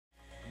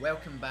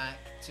Welcome back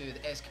to the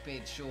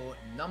SKapade show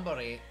number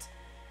 8,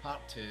 part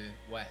 2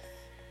 with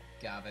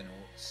Gavin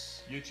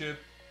Oattes. YouTube.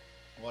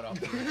 What up,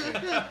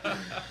 YouTube?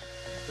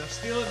 They're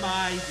stealing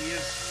my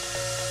ideas.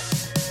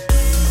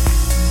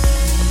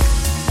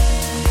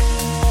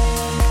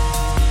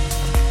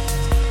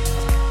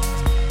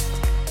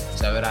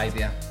 It's our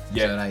idea.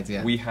 It's our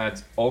idea. We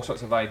had all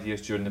sorts of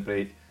ideas during the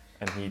break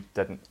and he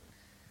didn't.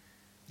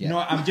 You know,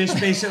 I'm just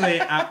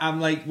basically, I'm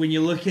like, when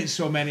you look at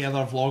so many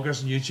other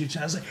vloggers and YouTube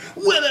channels, like,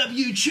 what up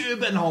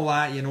YouTube and all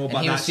that, you know, and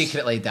but he was that's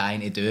secretly dying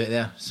to do it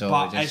there. So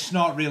but it's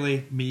not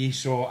really me,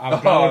 so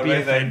I've got to be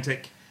right then.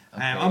 authentic.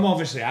 Okay. I'm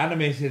obviously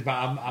animated, but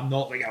I'm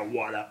not like a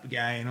what up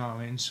guy, you know what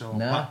I mean? So,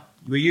 No.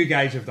 well, you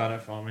guys have done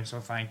it for me, so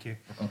thank you.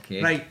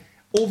 Okay. Right,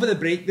 over the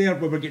break there,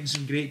 we were getting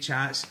some great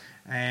chats,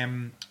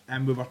 and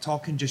we were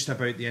talking just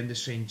about the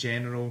industry in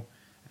general,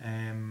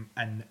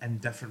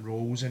 and different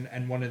roles,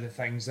 and one of the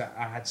things that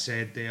I had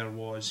said there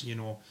was, you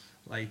know,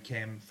 like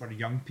for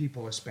young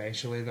people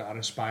especially that are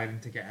aspiring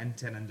to get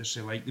into an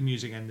industry like the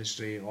music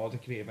industry or the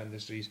creative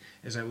industries,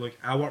 is like, look,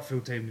 I work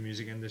full time in the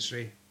music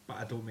industry, but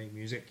I don't make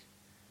music,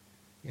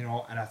 you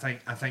know, and I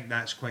think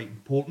that's quite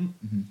important.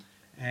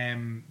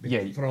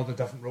 For all the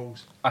different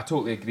roles. I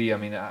totally agree. I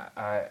mean,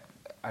 I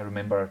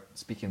remember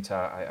speaking to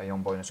a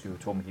young boy in school who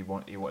told me he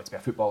wanted to be a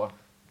footballer.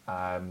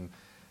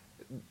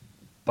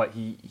 But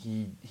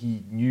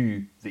he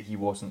knew that he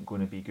wasn't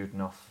going to be good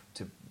enough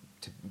to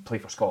play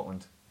for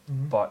Scotland.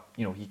 But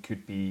you know, he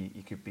could be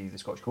the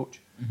Scottish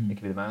coach. He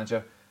could be the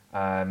manager.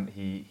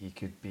 He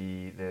could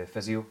be the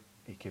physio.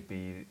 He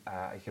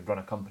could run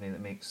a company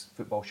that makes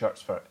football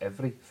shirts for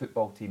every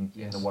football team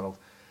in the world.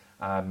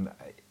 And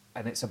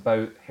it's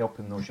about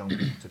helping those young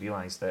people to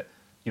realise that,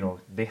 you know,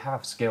 they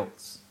have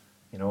skills,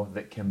 you know,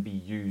 that can be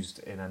used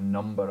in a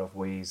number of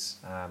ways,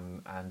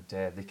 and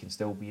they can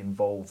still be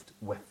involved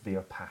with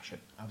their passion.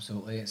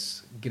 Absolutely,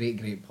 it's a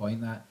great point.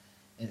 That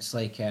it's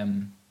like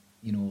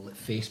you know, like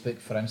Facebook,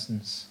 for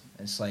instance.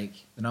 It's like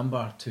the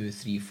number 2,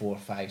 3, 4,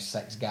 5,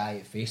 6 guy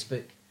at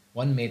Facebook.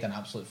 One made an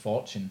absolute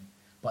fortune,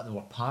 but they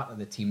were part of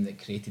the team that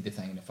created the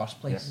thing in the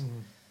first place.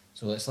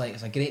 So it's like,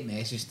 it's a great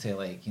message to,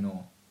 like, you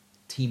know,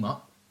 team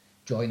up,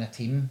 join a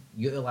team,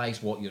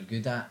 utilise what you're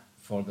good at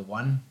for the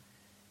one.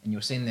 And you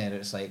were saying there,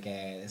 it's like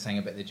the thing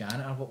about the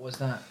janitor. What was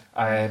that?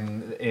 At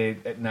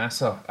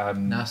NASA.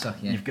 NASA,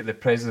 yeah. You've got the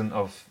president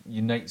of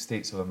United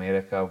States of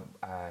America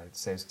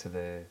says to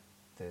the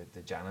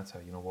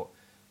janitor, you know, what?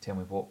 Tell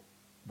me what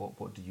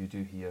do you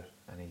do here?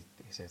 And he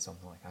said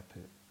something like, I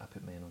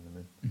put men on the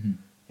moon.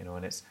 You know,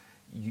 and it's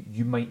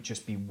you might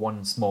just be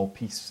one small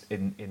piece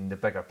in the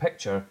bigger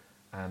picture,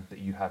 but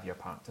you have your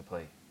part to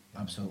play.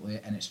 Absolutely,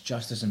 and it's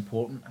just as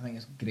important. I think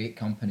it's great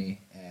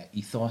company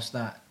ethos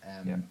that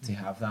to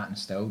have that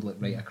instilled, like,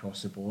 right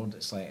across the board.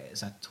 It's like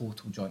it's a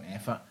total joint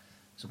effort.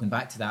 So going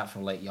back to that for,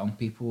 like, young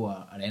people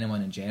or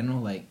anyone in general,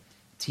 like,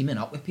 teaming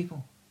up with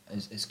people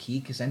is key,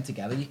 because then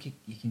together you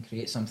can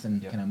create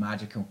something kind of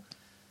magical.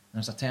 And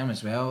there's a term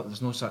as well.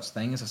 There's no such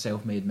thing as a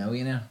self-made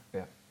millionaire.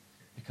 Yeah.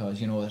 Because,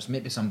 you know, there's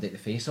maybe somebody at the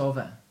face of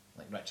it,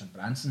 like Richard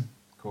Branson.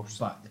 Of course.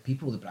 But the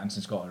people that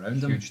Branson's got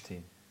around him, huge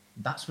team.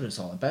 That's what it's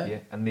all about. Yeah,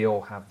 and they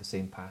all have the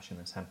same passion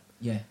as him.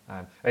 Yeah.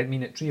 I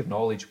mean, at Tree of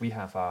Knowledge, we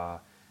have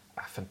a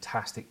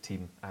fantastic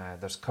team.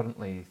 There's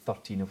currently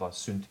 13 of us,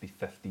 soon to be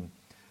 15.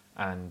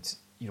 And,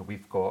 you know,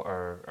 we've got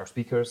our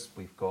speakers,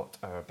 we've got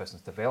our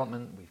business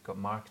development, we've got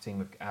marketing,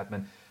 we've got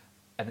admin.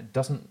 And it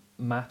doesn't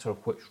matter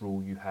which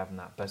role you have in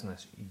that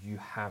business, you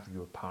have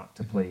your part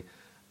to play.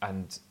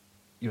 And,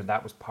 you know,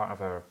 that was part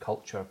of our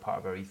culture, part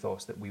of our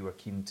ethos that we were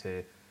keen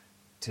to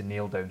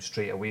nail down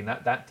straight away, and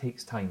that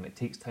takes time. It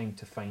takes time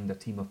to find a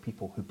team of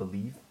people who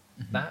believe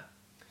that.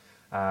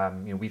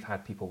 You know, we've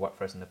had people work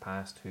for us in the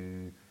past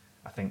who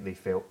I think they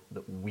felt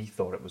that we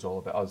thought it was all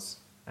about us,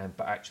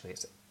 but actually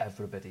it's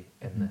everybody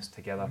in this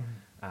together.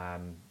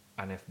 And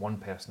if one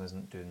person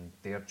isn't doing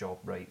their job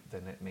right,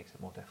 then it makes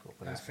it more difficult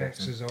for this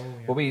person. Us all,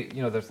 yeah. Well,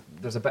 you know,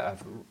 there's a bit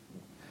of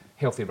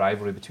healthy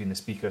rivalry between the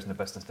speakers and the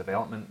business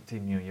development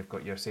team. You know, you've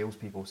got your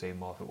salespeople saying,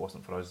 "Well, if it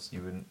wasn't for us,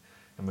 you wouldn't."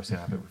 And we're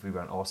saying, if we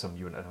weren't awesome,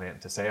 you wouldn't have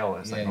anything to sell.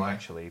 And it's like, no,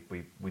 actually,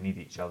 we need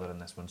each other in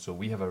this one. So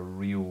we have a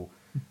real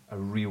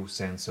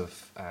sense of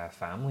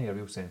family, a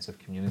real sense of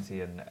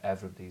community, and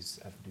everybody's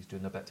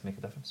doing a bit to make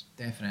a difference.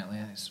 Definitely,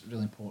 it's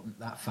really important.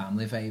 That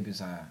family vibe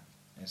is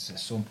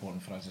it's so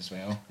important for us as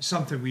well. It's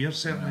something we're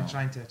certainly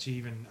trying to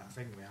achieve, and I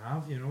think we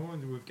have, you know,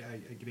 and we've got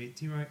a great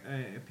team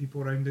of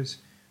people around us,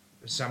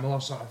 similar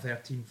sort of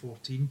 13,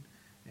 14.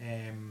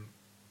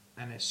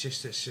 And it's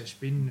just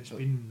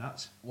been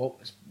nuts.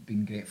 What's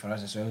been great for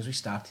us as well is we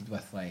started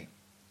with, like,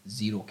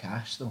 zero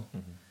cash though,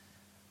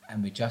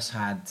 and we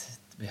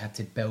had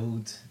to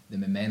build the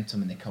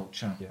momentum and the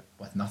culture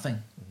with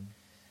nothing.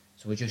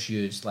 So we just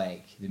used,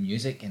 like, the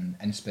music and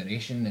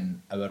inspiration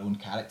and our own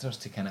characters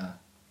to kind of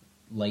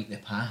light the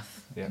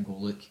path and go,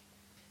 look,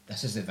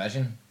 this is the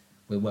vision.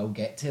 We will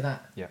get to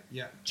that.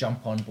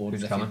 Jump on board.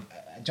 Who's coming?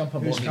 Jump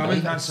on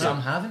board.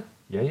 Some haven't.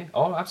 Yeah.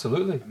 Oh,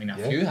 absolutely. I mean, a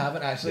yeah. few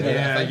haven't actually.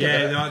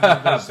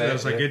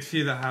 There's a good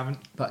few that haven't.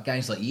 But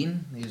guys like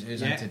Ian,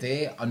 who's in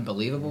today,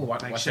 unbelievable.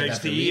 Big shouts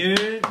to Ian.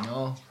 You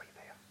know,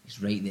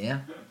 he's right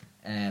there.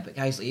 But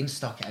guys like Ian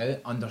stuck it out,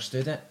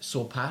 understood it,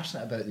 so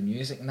passionate about the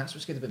music, and that's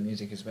what's good about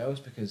music as well, is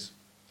because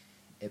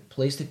it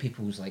plays to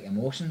people's like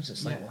emotions.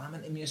 It's like, well, I'm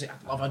into music,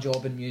 I love a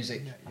job in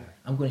music.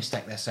 I'm going to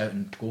stick this out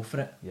and go for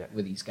it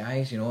with these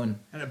guys, you know. And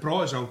it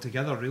brought us all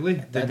together, really.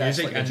 The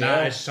music, like, and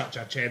that is such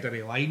a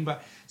cheddary line,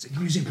 but it's like,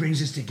 music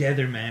brings us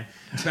together, man.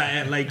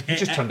 But like, you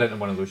just turned into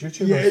one of those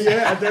YouTubers.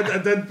 Yeah, I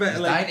did. But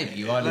like,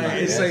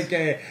 it's like,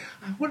 I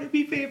want to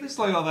be famous,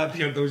 like all that.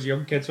 Those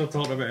young kids were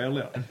talking about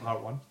earlier in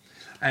part one.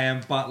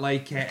 But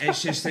like,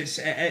 it's just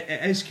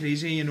it is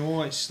crazy, you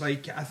know. It's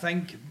like, I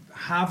think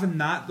having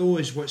that though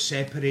is what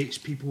separates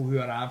people who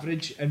are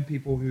average and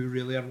people who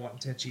really are wanting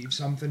to achieve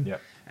something.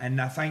 Yep.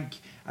 And I think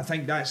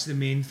that's the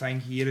main thing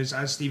here. Is,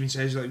 as Stephen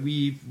says, like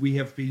we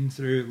have been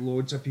through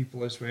loads of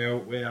people as well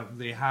where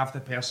they have the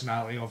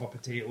personality of a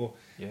potato,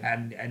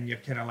 and you're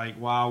kind of like,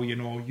 wow, you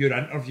know, your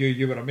interview,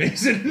 you were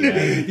amazing,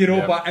 you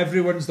know. But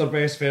everyone's their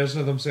best version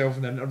of themselves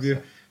in the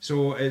interview.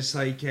 So it's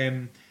like,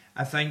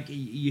 I think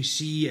you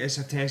see it's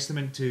a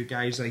testament to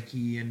guys like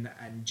Ian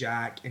and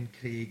Jack and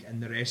Craig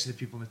and the rest of the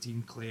people in the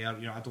team, Claire,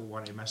 you know, I don't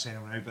want to miss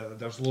anyone out, but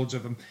there's loads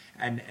of them,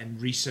 and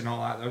Reese and all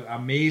that. They're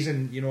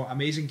amazing, you know,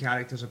 amazing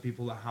characters of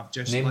people that have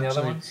just name the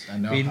other ones.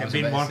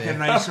 been working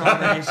right.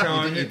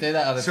 So you do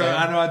that other so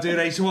time. I know I do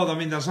right. So I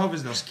mean, there's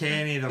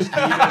Kenny, there's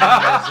Kieran,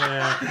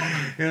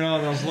 there's you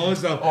know, there's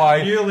loads of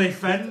Newly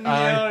Finn, you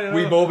know,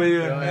 Wee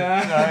Bobby,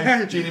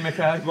 and Jeannie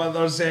McCann. But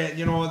there's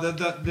you know,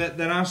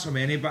 there are so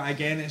many, but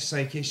again, it's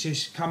like, it's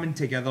just coming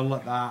together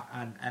like that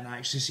and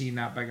actually seeing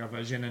that bigger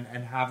vision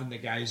and having the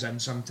guys in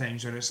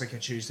sometimes when it's like a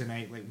Tuesday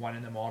night, like 1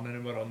 a.m,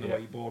 and we're on the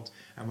whiteboard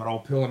and we're all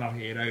pulling our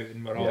hair out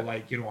and we're all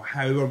like, you know,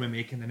 how are we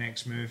making the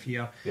next move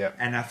here?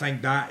 And I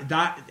think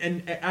that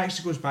and it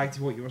actually goes back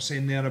to what you were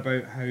saying there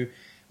about how,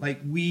 like,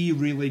 we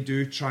really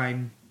do try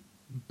and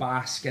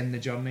bask in the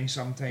journey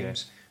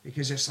sometimes.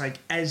 Because it's like,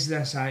 is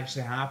this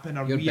actually happening?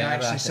 Are we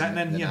actually sitting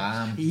in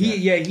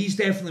here? He's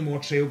definitely more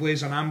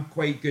trailblazer, and I'm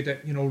quite good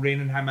at, you know,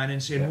 reining him in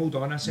and saying, hold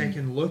on a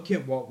second, look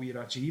at what we're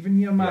achieving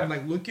here, man.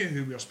 Like, look at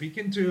who we're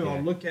speaking to, or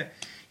look at,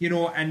 you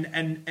know,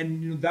 and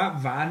you know,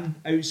 that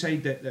van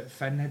outside that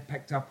Finn had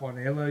picked up on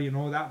earlier, you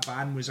know, that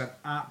van was an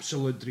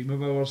absolute dream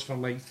of ours for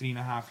like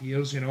 3.5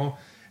 years, you know.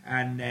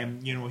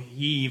 And you know,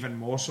 he even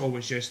more so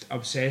was just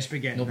obsessed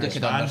with getting nobody this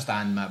could van.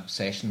 understand my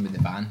obsession with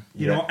the van.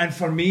 You know, and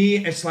for me,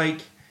 it's like,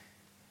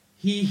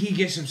 he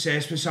gets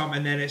obsessed with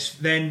something, and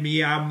then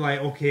me, I'm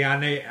like, okay, I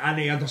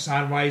need to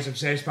understand why he's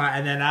obsessed by it,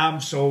 and then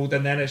I'm sold,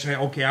 and then it's like,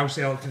 okay, I'll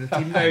sell it to the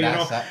team now, you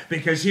know,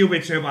 because he'll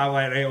be too, I'm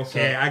like, right,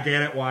 okay, I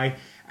get it, why.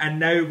 And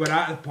now we're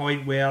at the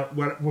point where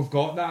we've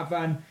got that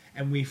van,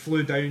 and we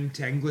flew down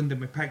to England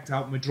and we picked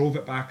up and we drove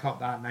it back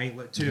up that night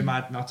like two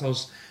mad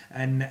nutters.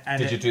 And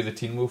did you do the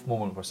Teen Wolf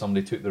moment where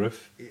somebody took the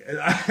roof?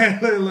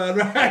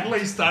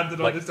 Like standing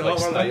on the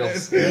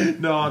top.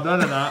 No,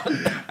 none of that.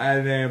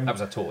 And that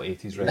was a total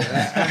 80s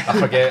reference. I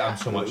forget I'm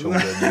so much older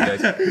than you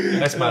guys.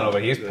 This man over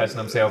here is pissing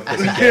himself because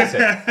he gets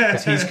it,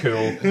 because he's cool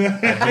and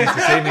he's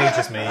the same age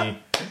as me.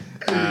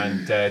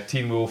 And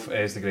Teen Wolf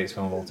is the greatest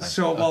film of all time.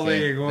 So, well, there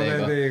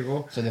you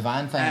go. So the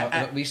van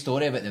thing, wee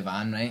story about the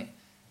van, right?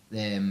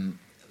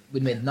 We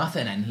made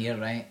nothing in here,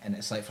 right? And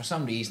it's like, for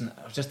some reason,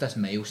 it was just this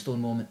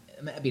milestone moment.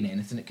 It might have been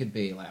anything. It could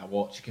be like a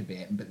watch, it could be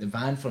anything. But the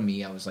van, for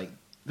me, I was like,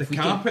 the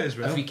carpet as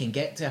well. If we can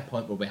get to a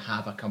point where we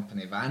have a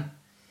company van,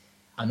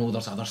 I know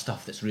there's other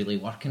stuff that's really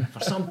working for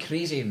some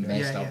crazy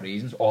messed up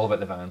reasons. It's all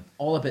about the van.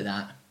 All about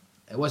that.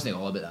 It wasn't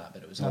all about that,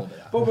 but it was all about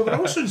that. But we were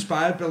also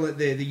inspired by like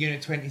the Unit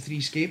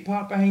 23 skate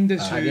park behind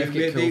us.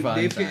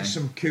 They've got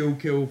some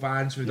cool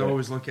vans. We'd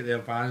always look at their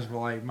vans. We're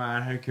like,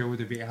 man, how cool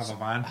would it be to have a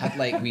van? I had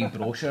like wee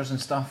brochures and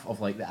stuff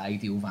of like the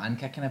ideal van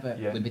kicking about.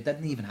 Yeah. We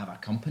didn't even have a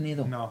company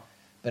though. No.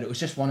 But it was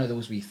just one of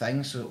those wee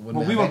things. So when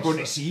we were going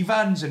to see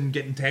vans and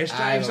getting test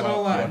drives and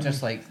all that.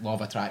 Just like law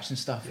of attraction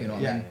stuff, you know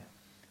what I mean?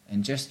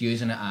 And just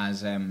using it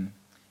as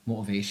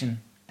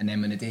motivation. And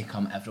then when the day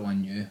come,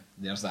 everyone knew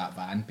there's that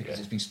van because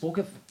it's been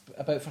spoken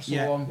about for so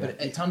long. But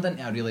it turned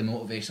into a really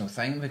motivational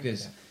thing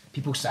because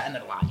people sitting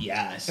there like,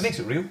 yes. It makes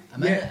it real.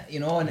 I'm in it, you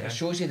know, and it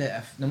shows you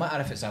that no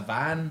matter if it's a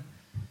van,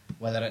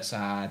 whether it's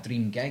a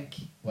dream gig,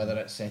 whether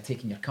it's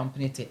taking your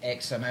company to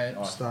X amount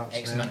or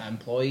X amount of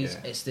employees,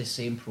 it's the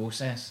same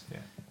process. Yeah.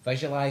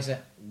 Visualise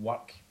it,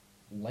 work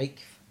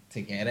like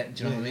to get it,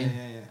 do you know what I mean?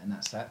 And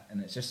that's it.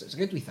 And it's a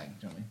good wee thing,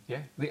 do you know what I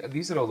mean? Yeah,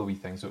 these are all the wee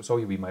things. So it's all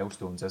your wee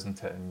milestones,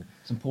 isn't it? And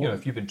it's important. You know,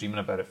 if you've been dreaming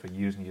about it for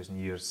years and years and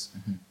years,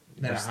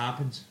 then it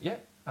happens. Yeah,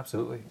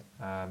 absolutely.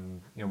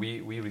 You know,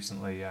 we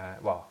recently,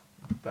 about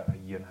a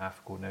year and a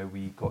half ago now,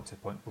 we got to a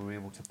point where we were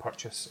able to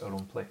purchase our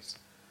own place.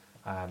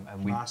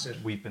 And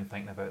we've been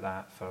thinking about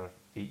that for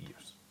 8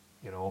 years.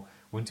 You know,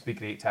 wouldn't it be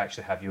great to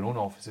actually have your own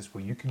offices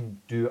where you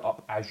can do it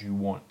up as you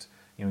want?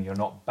 You know, you're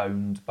not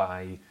bound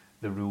by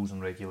the rules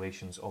and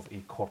regulations of a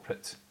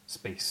corporate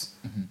space.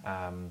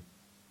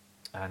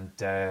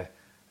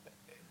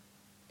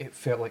 it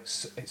felt like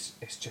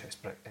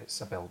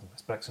it's a building.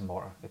 It's bricks and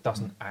mortar. It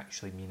doesn't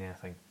actually mean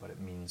anything, but it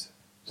means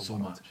the So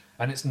world. much.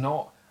 And it's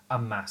not a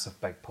massive,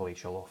 big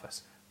palatial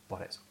office, but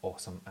it's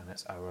awesome and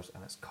it's ours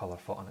and it's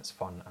colourful and it's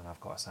fun. And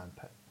I've got a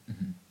sandpit.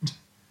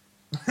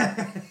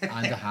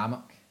 And a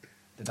hammock.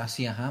 Did I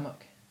see a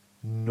hammock?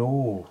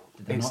 No,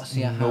 Did I not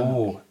see a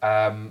no.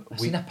 I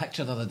seen a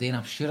picture the other day, and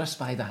I'm sure I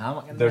spied a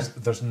hammock in there.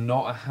 There's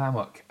not a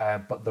hammock,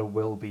 but there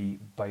will be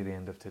by the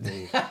end of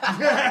today.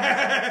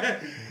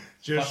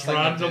 Just First thing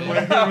I do.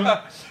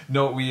 randomly.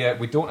 No,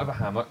 we don't have a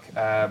hammock.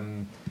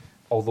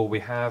 Although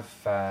we've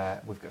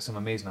got some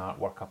amazing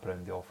artwork up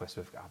around the office.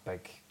 We've got a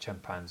big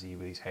chimpanzee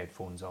with his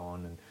headphones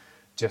on, and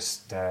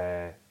just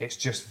it's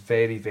just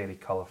very, very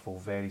colourful,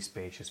 very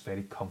spacious,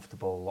 very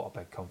comfortable. A lot of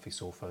big comfy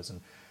sofas,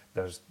 and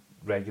there's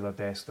regular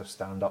desks, there's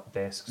stand-up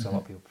desks. A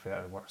lot of people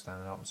prefer to work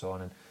standing up and so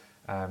on.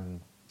 And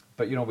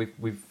but you know, we've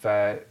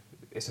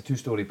it's a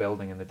 2-story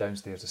building, and the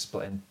downstairs is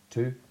split in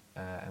 2,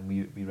 and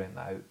we rent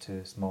that out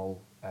to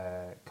small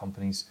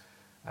companies,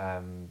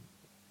 and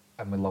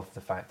we love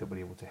the fact that we're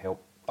able to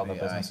help other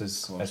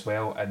businesses as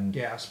well, and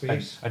Get a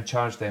space. and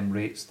charge them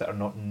rates that are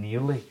not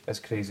nearly as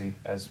crazy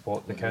as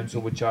what the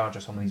council would charge,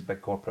 or some of these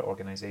big corporate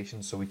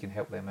organisations, so we can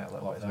help them out a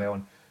little Love bit that. as well.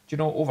 And do you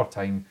know, over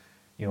time,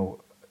 you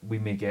know, we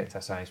may get to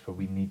a size where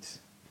we need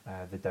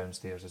the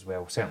downstairs as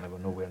well. Certainly we're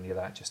nowhere near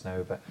that just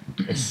now, but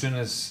as soon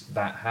as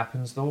that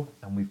happens though,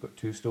 and we've got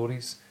 2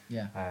 stories,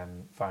 Yeah,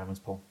 Fireman's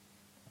Pool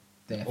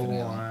definitely.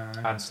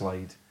 and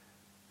Slide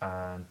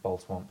and Ball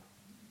Swamp.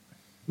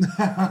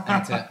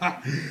 Into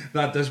it.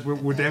 That does.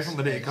 We'll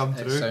definitely need to come It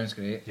through. sounds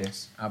great.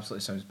 Yes.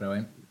 Absolutely sounds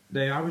brilliant.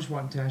 Now, I was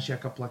wanting to ask you a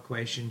couple of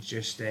questions,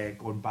 just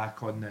going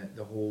back on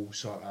the whole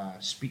sort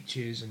of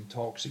speeches and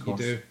talks that you course.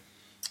 do.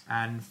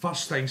 And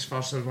first things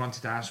first, I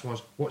wanted to ask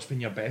was, what's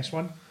been your best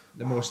one?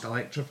 The most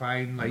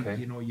electrifying, like, Okay.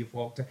 you know, you've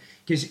walked in.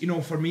 Because, you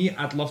know, for me,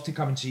 I'd love to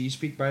come and see you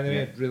speak, by the way.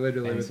 Yeah. I'd really,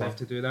 really would Anytime. love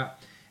to do that.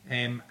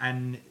 And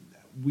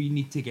we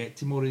need to get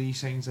to more of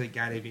these things like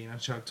Gary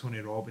Vaynerchuk, Tony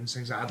Robbins,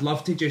 things like that. I'd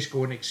love to just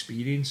go and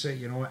experience it,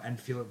 you know, and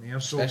feel it there.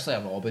 So, Especially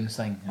a Robbins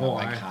thing. Oh,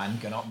 a big aye.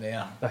 hand going up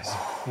there. That's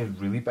a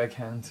really big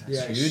hand.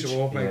 yeah, It's it's huge.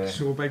 so big, Yeah.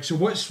 so big. So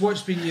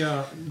what's been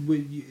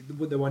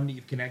the one that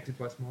you've connected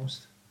with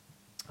most?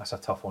 That's a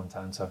tough one to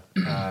answer.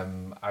 I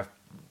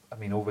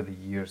mean, over the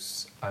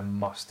years, I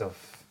must have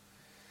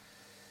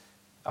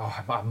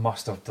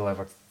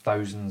delivered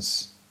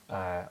thousands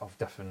of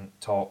different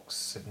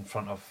talks in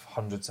front of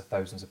hundreds of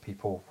thousands of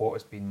people. What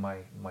has been my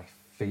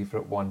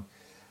favourite one?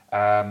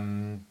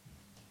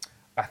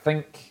 I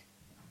think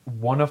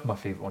one of my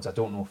favourite ones, I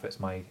don't know if it's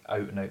my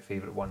out-and-out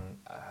favourite one,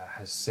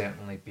 has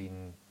certainly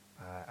been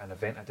an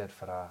event I did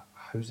for a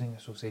housing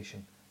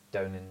association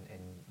down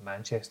in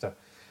Manchester.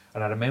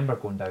 And I remember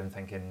going down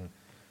thinking,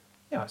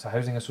 yeah, it's a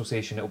housing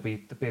association, they'll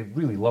be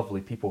really lovely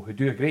people who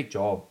do a great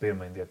job. Bear in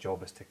mind their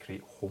job is to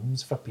create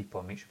homes for people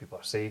and make sure people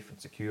are safe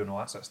and secure and all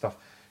that sort of stuff.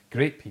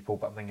 Great people,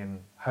 but I'm thinking,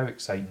 how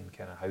exciting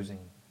can a housing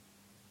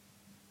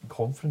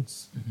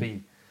conference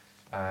be?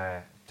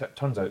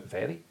 Turns out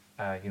very.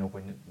 You know,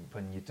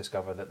 when you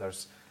discover that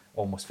there's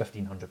almost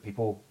 1,500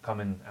 people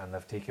coming and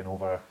they've taken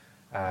over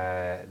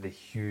the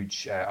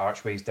huge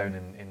archways down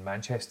in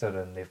Manchester,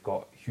 and they've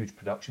got a huge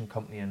production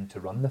company in to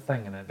run the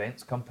thing, an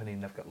events company,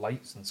 and they've got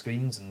lights and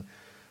screens and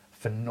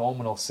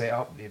phenomenal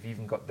setup. They've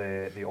even got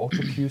the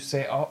auto cue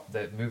set up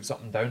that moves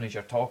up and down as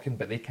you're talking,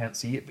 but they can't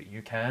see it, but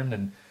you can,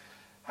 and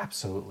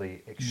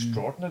absolutely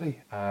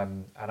extraordinary.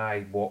 And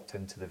I walked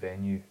into the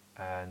venue,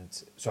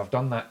 and so I've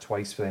done that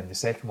twice for them. The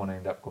second one I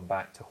ended up going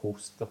back to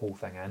host the whole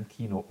thing and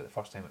keynote, but the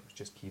first time it was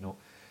just keynote.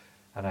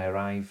 And I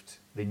arrived,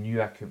 they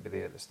knew I couldn't be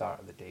there at the start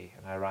of the day,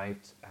 and I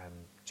arrived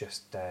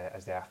just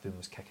as the afternoon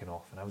was kicking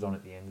off, and I was on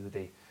at the end of the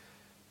day.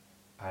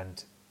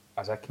 And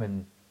as I came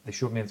in, they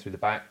showed me in through the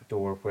back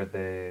door where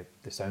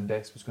the sound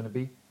desk was going to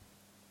be,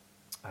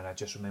 and I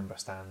just remember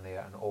standing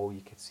there, and all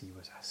you could see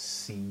was a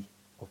sea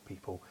of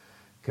people,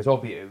 because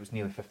albeit it was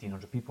nearly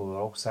 1,500 people, they were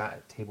all sat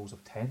at tables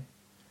of 10,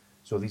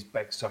 so these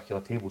big circular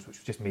tables,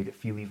 which just made it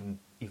feel even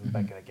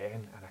bigger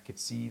again. And I could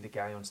see the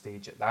guy on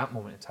stage at that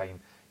moment in time.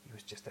 He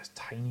was just this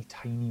tiny,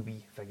 tiny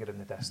wee figure in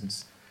the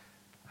distance.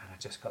 And I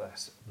just got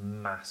this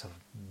massive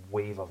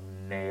wave of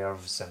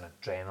nerves and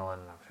adrenaline.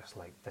 And I was just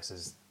like, this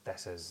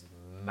is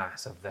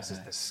massive. This is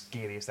the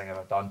scariest thing I've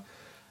ever done.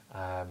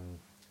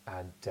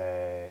 And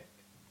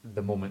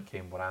the moment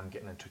came where I'm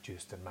getting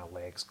introduced and my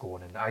legs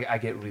going. And I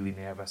get really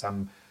nervous.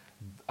 I'm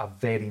a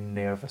very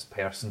nervous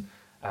person,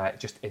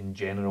 just in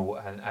general.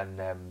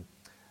 And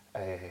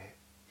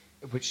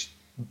which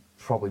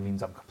probably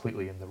means I'm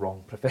completely in the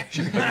wrong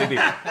profession, but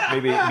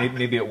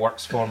maybe it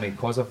works for me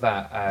because of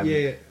that.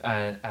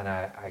 And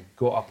I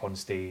got up on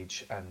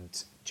stage,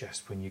 and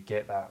just when you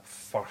get that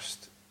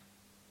first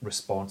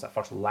response, that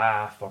first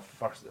laugh, or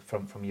first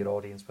from your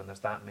audience when there's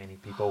that many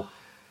people,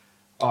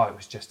 it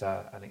was just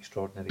an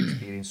extraordinary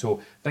experience.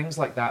 So things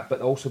like that,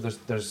 but also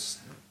there's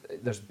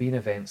been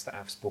events that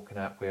I've spoken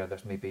at where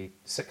there's maybe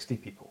 60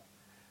 people,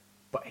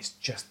 but it's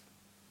just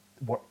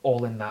we're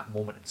all in that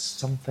moment, and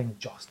something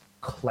just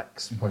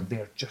clicks where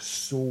they're just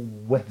so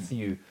with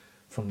you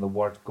from the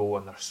word go,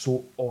 and they're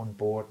so on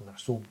board and they're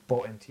so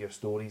bought into your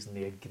stories and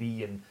they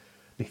agree and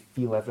they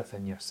feel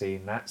everything you're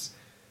saying.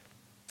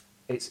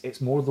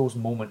 It's more those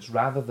moments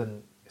rather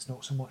than, it's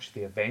not so much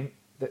the event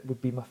that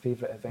would be my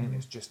favourite event.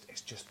 It's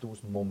just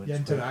those moments. The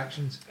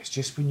interactions. It's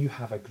just when you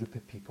have a group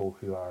of people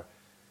who are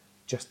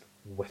just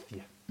with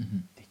you.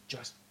 They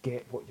just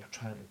get what you're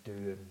trying to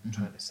do and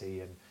trying to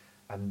say,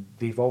 and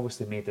they've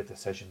obviously made the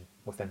decision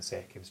within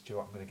seconds. Do you know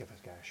what? I'm going to give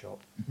this guy a shot.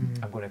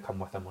 I'm going to come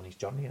with him on his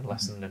journey and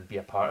listen and be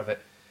a part of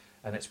it.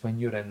 And it's when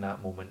you're in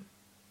that moment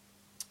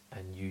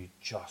and you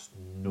just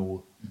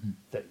know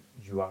that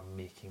you are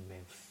making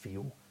them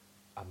feel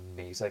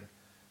amazing.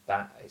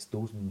 That it's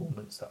those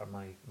moments that are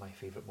my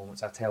favourite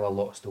moments. I tell a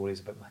lot of stories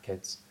about my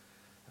kids.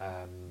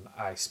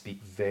 I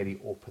speak very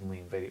openly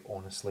and very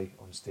honestly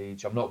on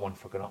stage. I'm not one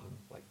for going up and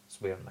like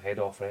swearing my head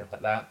off or anything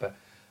like that, but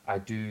I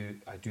do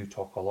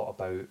talk a lot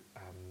about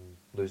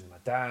losing my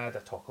dad. I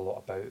talk a lot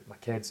about my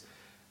kids,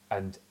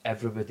 and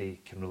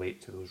everybody can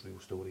relate to those real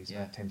stories.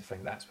 Yeah. I tend to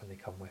think that's when they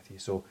come with you.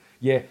 So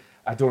yeah,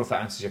 I don't know if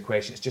that answers your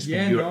question. It's just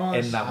when you're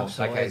in that moment.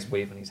 That guy's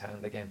waving his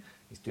hand again.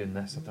 He's doing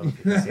this. I don't know if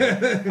you can see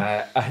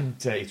it.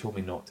 And he told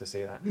me not to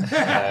say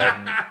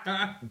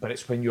that. But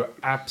it's when you're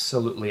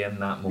absolutely in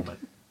that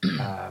moment.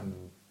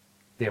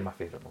 They're my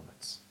favourite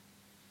moments.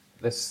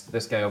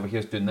 This guy over here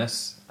is doing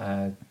this.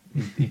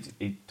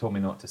 He told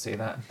me not to say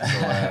that,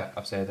 so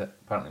I've said it.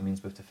 Apparently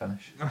means we have to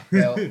finish.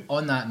 Well,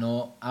 on that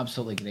note,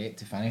 absolutely great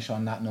to finish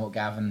on that note,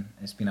 Gavin.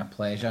 It's been a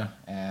pleasure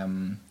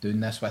doing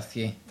this with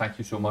you. Thank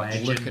you so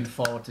much. Looking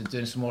forward to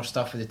doing some more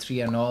stuff with the Tree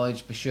of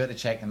Knowledge. Be sure to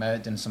check them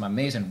out, doing some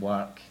amazing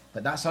work.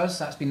 But that's us.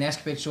 That's been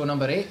SKapade show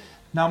number 8.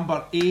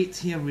 Number 8,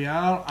 here we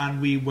are,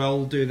 and we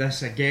will do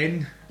this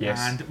again. Yes,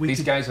 and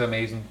these guys are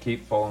amazing.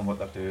 Keep following what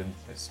they're doing.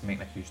 It's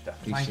making a huge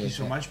difference. Thank you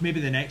so much. Maybe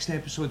the next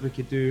episode we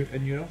could do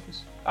in your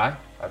office. Aye,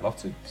 I'd love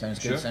to. Sounds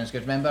good. Sounds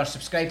good. Remember,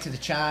 subscribe to the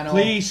channel.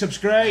 Please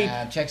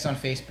subscribe. Check us on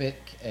Facebook,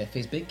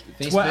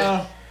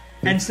 Twitter,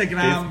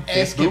 Instagram,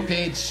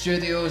 SKapade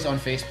Studios on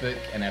Facebook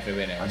and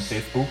everywhere else.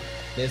 And Facebook.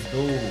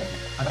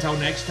 Facebook. Until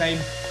next time.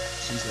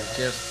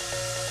 Cheers.